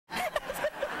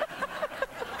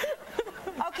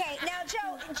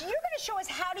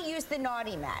use the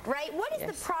naughty mat, right? What is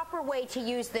the proper way to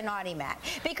use the naughty mat?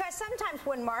 Because sometimes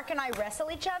when Mark and I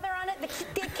wrestle each other on it,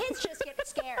 the kids just get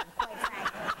scared, quite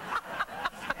frankly.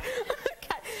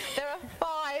 Okay, there are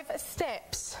 5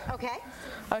 steps. Okay.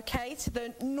 Okay, to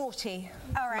the naughty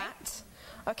mat.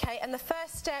 Okay, and the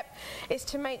first step is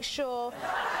to make sure...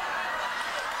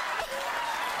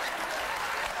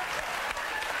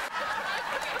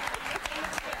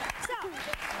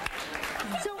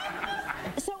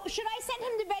 So should I send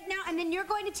him to bed now, and then you're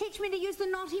going to teach me to use the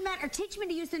naughty mat, or teach me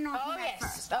to use the naughty mat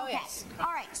first? Oh, yes.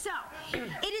 All right, so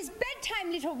it is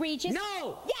bedtime, little Regis.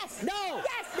 No! Yes! No!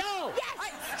 Yes! No! Yes!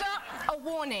 Right, stop. A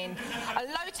warning. A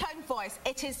low-tone voice.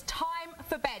 It is time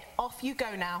for bed. Off you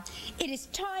go now. It is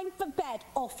time for bed.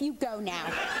 Off you go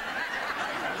now.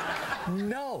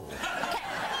 No! Okay,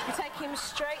 you take him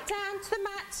straight down to the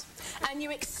mat, and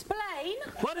you explain...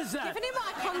 What is that? Giving him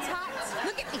eye contact.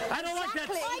 Look at me. I don't like that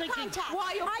stinking...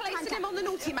 Why you're placing him on the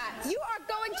naughty mat. You are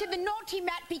going to the naughty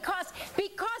mat because the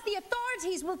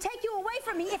authorities will take you away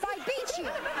from me if I beat you.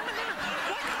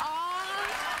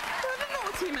 On the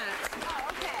naughty mat. Oh,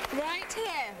 okay. Right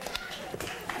here.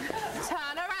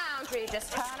 Turn around, Regis.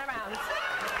 Turn around.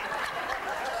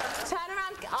 Turn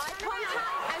around. Eye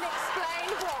contact and explain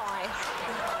why.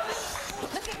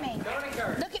 Look at me.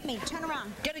 Look at me. Turn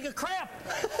around. Getting a cramp.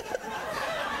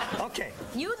 Okay.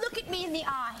 You look at me in the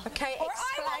eye. Okay, or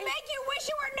explain. I will make you wish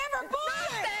you were never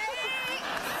born.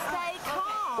 Stay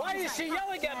calm. Why is she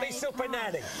yelling at me, Super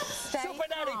Nanny? Super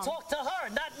Nanny, talk to her,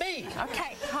 not me.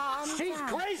 Okay, calm She's down.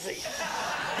 crazy.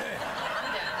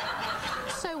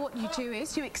 So what you do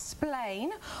is you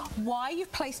explain why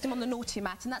you've placed him on the naughty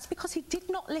mat, and that's because he did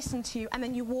not listen to you, and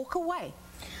then you walk away.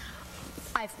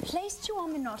 I've placed you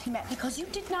on the naughty mat because you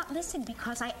did not listen,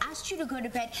 because I asked you to go to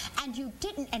bed and you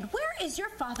didn't. And where is your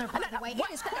father, by the way?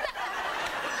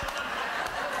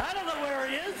 I don't know where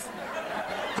he is.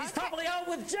 He's probably out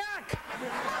with Jack.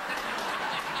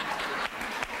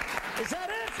 Is that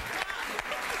it?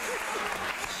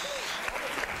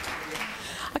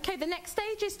 Okay, the next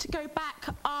stage is to go back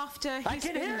after I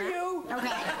can hear you.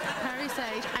 Okay. Very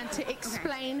stage, and to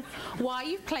explain why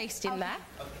you've placed him there.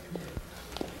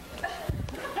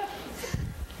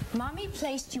 Mommy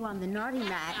placed you on the naughty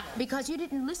mat because you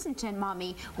didn't listen to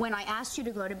Mommy when I asked you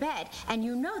to go to bed. And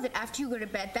you know that after you go to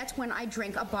bed, that's when I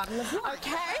drink a bottle of wine.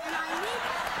 Okay. And I need...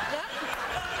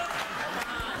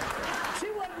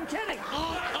 She wasn't kidding.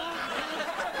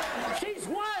 She's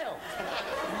wild.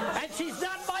 And she's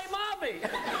not my mommy.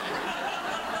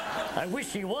 I wish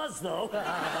she was, though.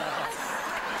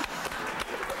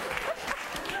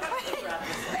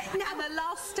 Now the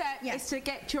last step is to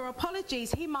get your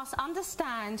apologies. He must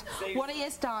understand what he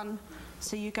has done.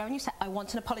 So you go and you say, I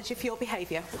want an apology for your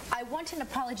behaviour. I want an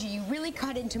apology. You really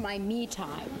cut into my me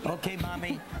time. Okay,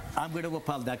 Mommy, I'm going to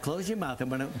apologize. Close your mouth. I'm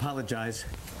going to apologize.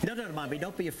 No, Mommy,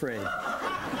 don't be afraid. Hugs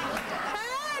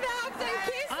and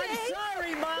kisses. I'm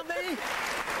sorry, Mommy.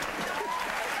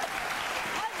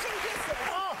 Hugs and kisses.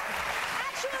 Oh.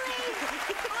 Actually,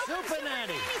 Super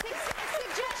Nanny.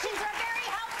 Suggestions are very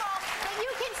helpful, but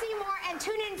you can see more and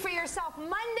tune in for yourself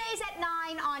Mondays at 9.